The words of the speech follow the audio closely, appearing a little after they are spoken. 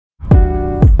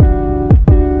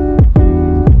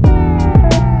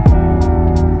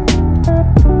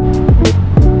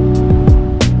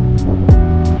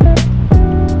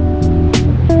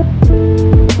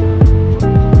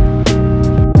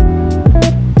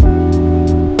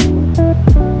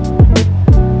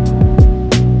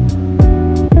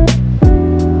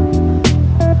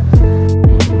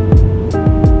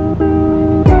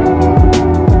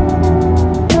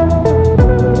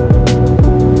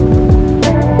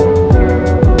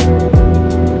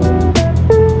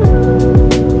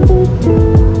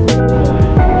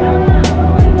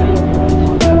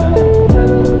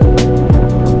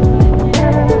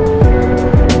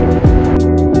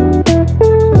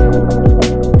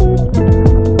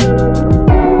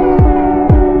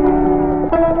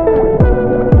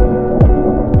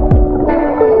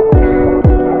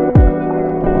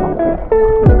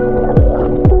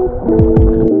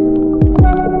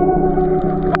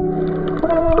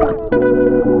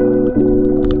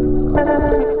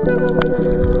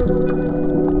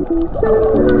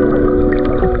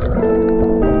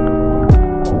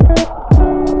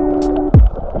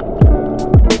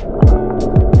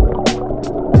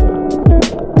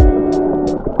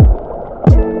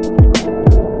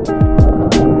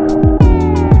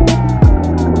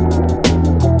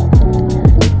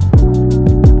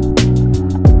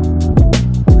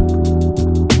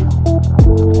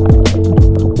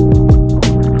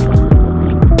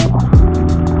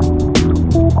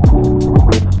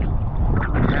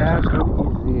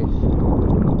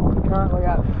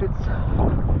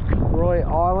Fitzroy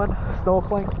Island,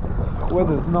 snorkeling.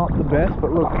 Weather's not the best,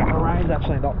 but look, the rain's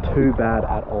actually not too bad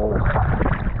at all.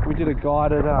 We did a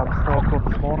guided snorkel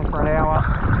this morning for an hour.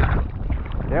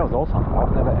 Yeah, it was awesome.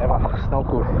 I've never ever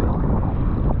snorkeled.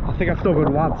 I think I snorkeled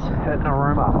once at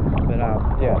Narooma, but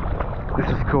yeah, this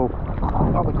is cool.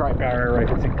 On the Great Barrier Reef,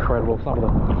 it's incredible. Some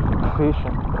of the fish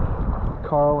and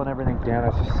coral and everything down,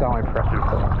 it's just so impressive.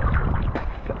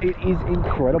 It is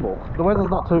incredible. The weather's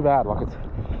not too bad, like it's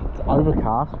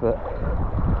overcast, but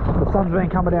the sun's been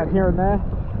coming out here and there,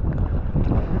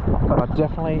 but I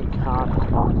definitely can't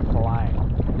complain.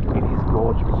 It is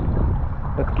gorgeous.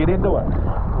 Let's get into it.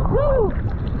 Woo!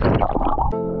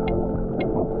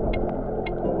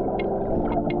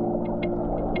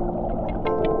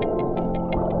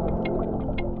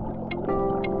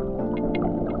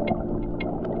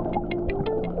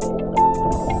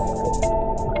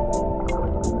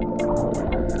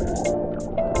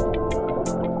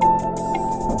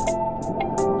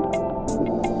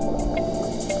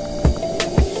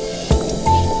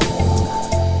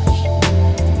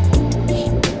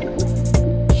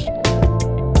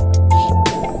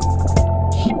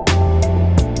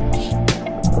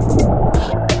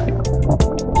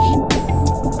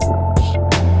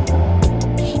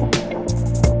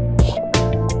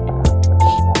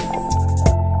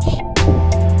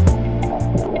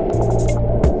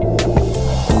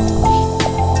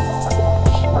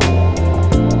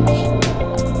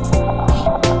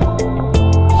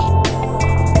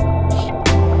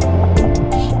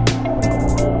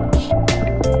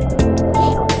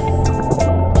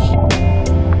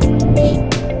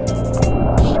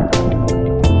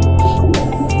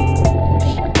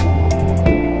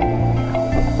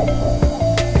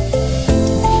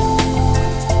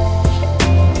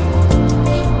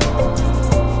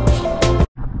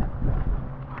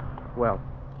 Well,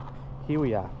 here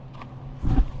we are,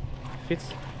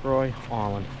 Fitzroy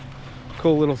Island.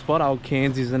 Cool little spot. Old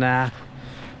Cairns isn't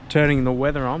turning the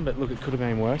weather on, but look, it could have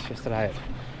been worse. Yesterday it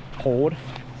poured,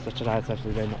 so today it's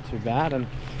actually been not too bad, and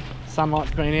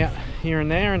sunlight's been out here and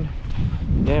there, and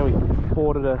yeah, we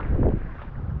boarded a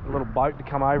little boat to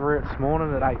come over it this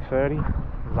morning at 8:30.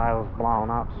 Zayla was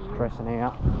blowing up, stressing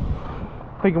out,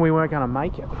 thinking we weren't going to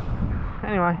make it.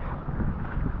 Anyway,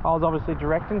 I was obviously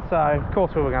directing, so of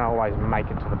course we were going to always make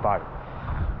it to the boat.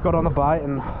 Got on the boat,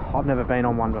 and I've never been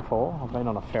on one before. I've been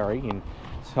on a ferry in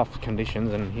tough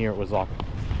conditions, and here it was like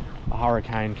a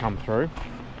hurricane come through.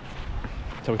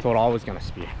 So we thought I was going to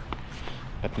spear,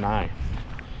 but no.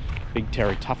 Big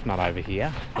Terry Toughnut over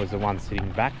here was the one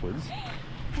sitting backwards,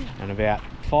 and about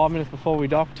 5 minutes before we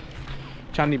docked,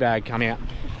 chundy bag come out,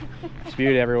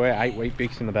 spewed everywhere, 8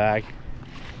 Weet-Bix in the bag.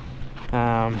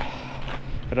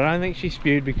 But I don't think she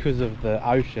spewed because of the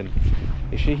ocean.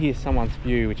 If she hears someone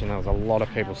spew, which, and there was a lot of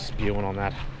people spewing on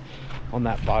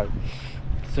that boat,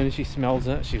 as soon as she smells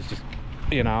it, she was just,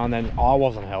 you know, and then I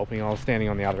wasn't helping. I was standing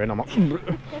on the other end. I'm like,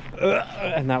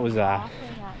 and that was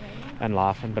and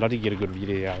laughing, but I did get a good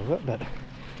video of it. But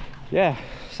yeah,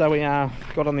 so we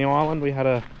got on the island. We had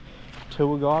a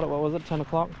tour guide at, what was it, 10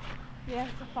 o'clock? Yeah,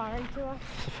 safari tour.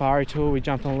 Safari tour. We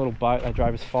jumped on a little boat. They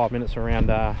drove us 5 minutes around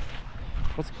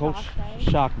what's it called?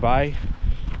 Shark Bay.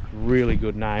 Really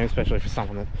good name, especially for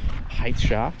someone that hates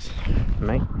sharks.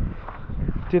 Me.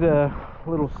 Did a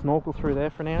little snorkel through there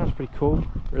for an hour. It's pretty cool.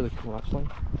 Really cool, actually.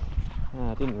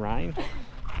 It didn't rain.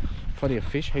 Plenty of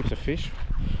fish, heaps of fish.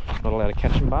 Not allowed to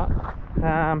catch them, but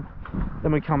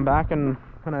then we come back and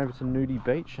went over to Nudie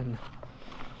Beach, and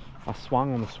I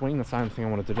swung on the swing. That's the only thing I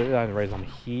wanted to do. The only reason I'm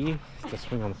here is to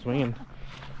swing on the swing and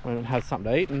went and had something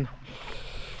to eat. And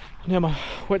now my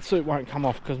wetsuit won't come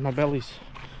off because my belly's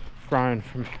grown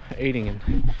from eating,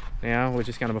 and now we're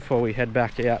just going to, before we head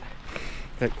back out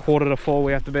at 3:45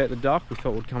 we have to be at the dock, we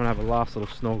thought we'd come and have a last little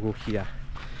snorkel here.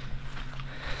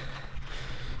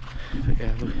 But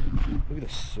yeah, look at the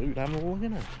suit, I'm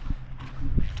looking at it.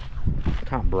 I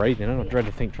can't breathe in it. I dread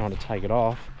to think trying to take it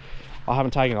off. I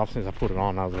haven't taken it off since I put it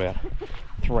on. That was about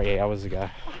 3 hours ago.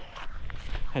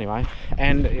 Anyway,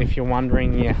 and if you're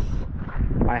wondering, yes,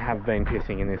 I have been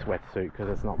pissing in this wetsuit because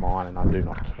it's not mine and I do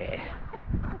not care.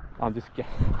 I'm just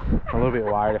a little bit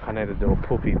worried if I need to do a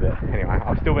poopy, but anyway,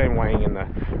 I've still been weighing in the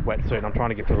wetsuit and I'm trying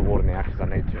to get to the water now because I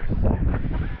need to, so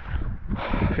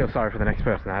I feel sorry for the next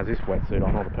person that has this wetsuit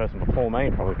on, or the person before me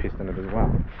probably pissed in it as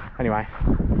well. Anyway,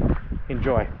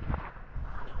 enjoy.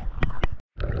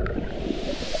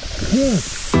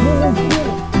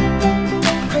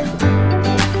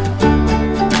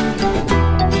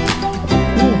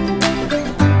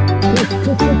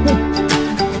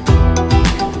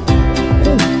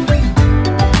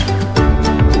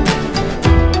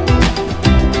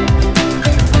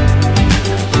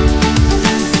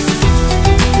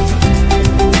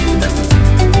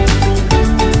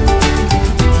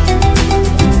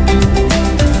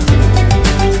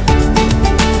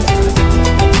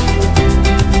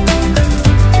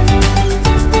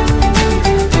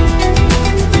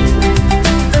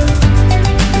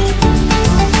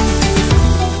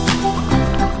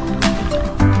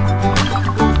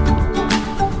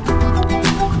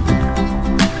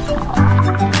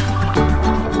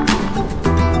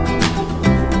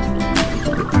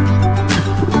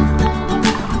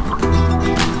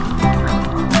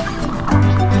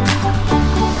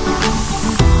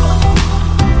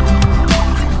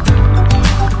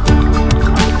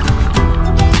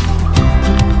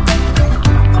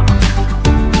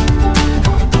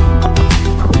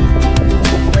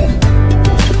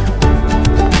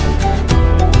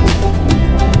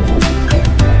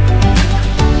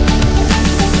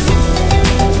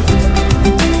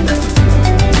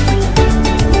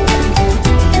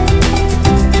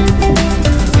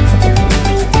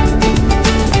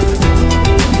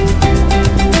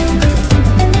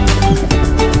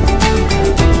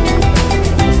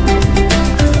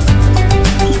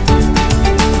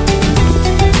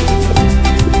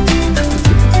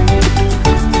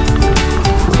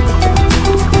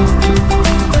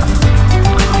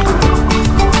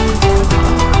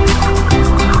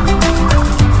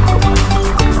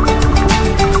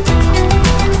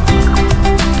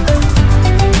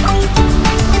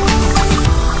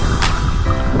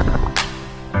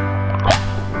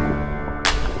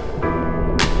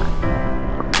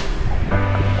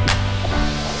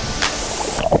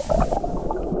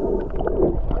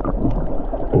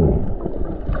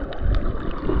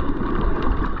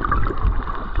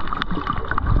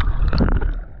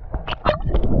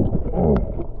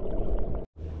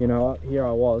 You know what, here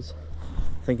I was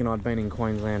thinking I'd been in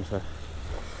Queensland for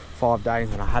 5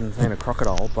 days and I hadn't seen a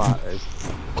crocodile, but it's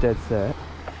dead set.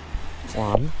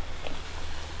 One.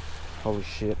 Holy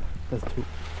shit. There's two.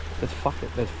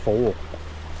 There's 4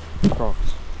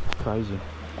 crocs. Crazy.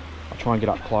 I'll try and get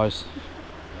up close.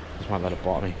 Just won't let it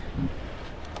bite me.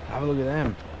 Have a look at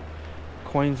them.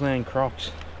 Queensland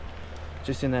crocs.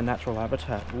 Just in their natural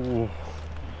habitat. Ooh.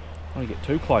 I don't get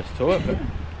too close to it, but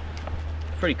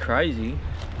pretty crazy.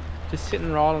 Just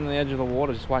sitting right on the edge of the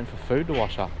water, just waiting for food to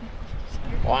wash up.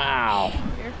 Wow.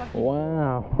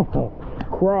 Wow.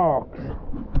 Crocs.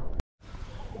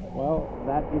 Well,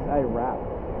 that is a wrap.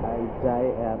 A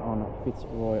day out on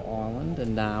Fitzroy Island,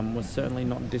 and was certainly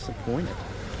not disappointed.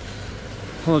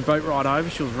 On the boat ride over,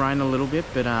 she was raining a little bit,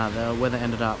 but the weather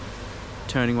ended up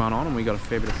turning one on and we got a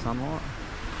fair bit of sunlight.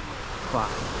 But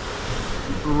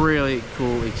really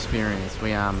cool experience.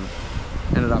 We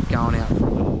ended up going out for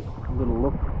a little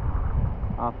look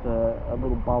after a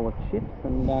little bowl of chips,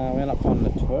 and we ended up finding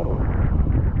a turtle.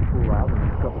 Cool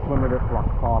island. Got to swim with it for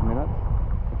like 5 minutes.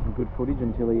 Got some good footage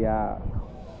until he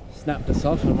snapped us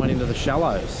off and went into the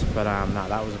shallows. But no,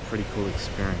 that was a pretty cool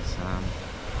experience.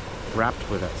 Wrapped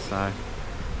with it. So,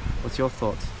 what's your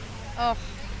thoughts? Oh,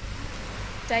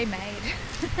 day made.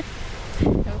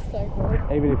 That was so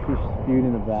good. Even if you spewed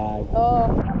in a bag. Oh.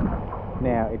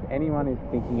 Now, if anyone is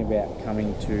thinking about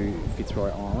coming to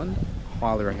Fitzroy Island,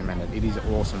 highly recommend it. It is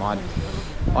awesome.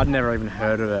 I'd never even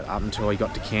heard of it up until we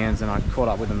got to Cairns, and I caught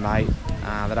up with a mate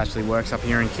that actually works up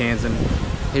here in Cairns, and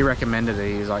he recommended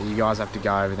it. He was like, you guys have to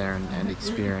go over there and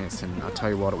experience, and I'll tell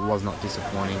you what, it was not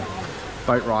disappointing.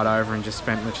 Boat ride over and just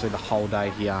spent literally the whole day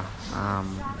here,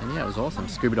 and yeah, it was awesome.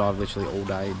 Scuba dive literally all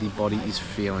day. The body is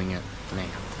feeling it now.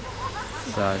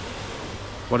 So,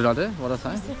 what did I do? What did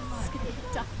I say?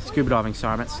 Scuba diving,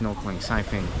 sorry, I meant snorkelling, same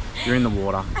thing. You're in the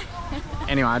water.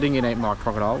 Anyway, I didn't get eaten by a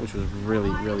crocodile, which was really,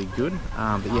 really good.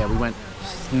 But yeah, we went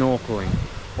snorkelling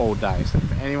all day. So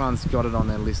if anyone's got it on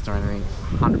their list or anything,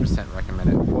 100% recommend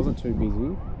it. It wasn't too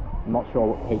busy. I'm not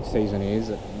sure what peak season is.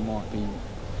 It might be,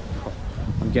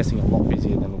 I'm guessing a lot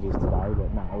busier than it is today,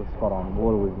 but no, it was spot on. The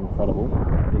water was incredible.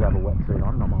 I did have a wetsuit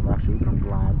on, not my rash suit, but I'm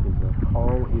glad because the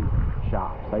coral is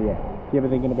sharp. So yeah, if you're ever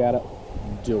thinking about it,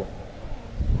 do it.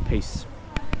 Peace.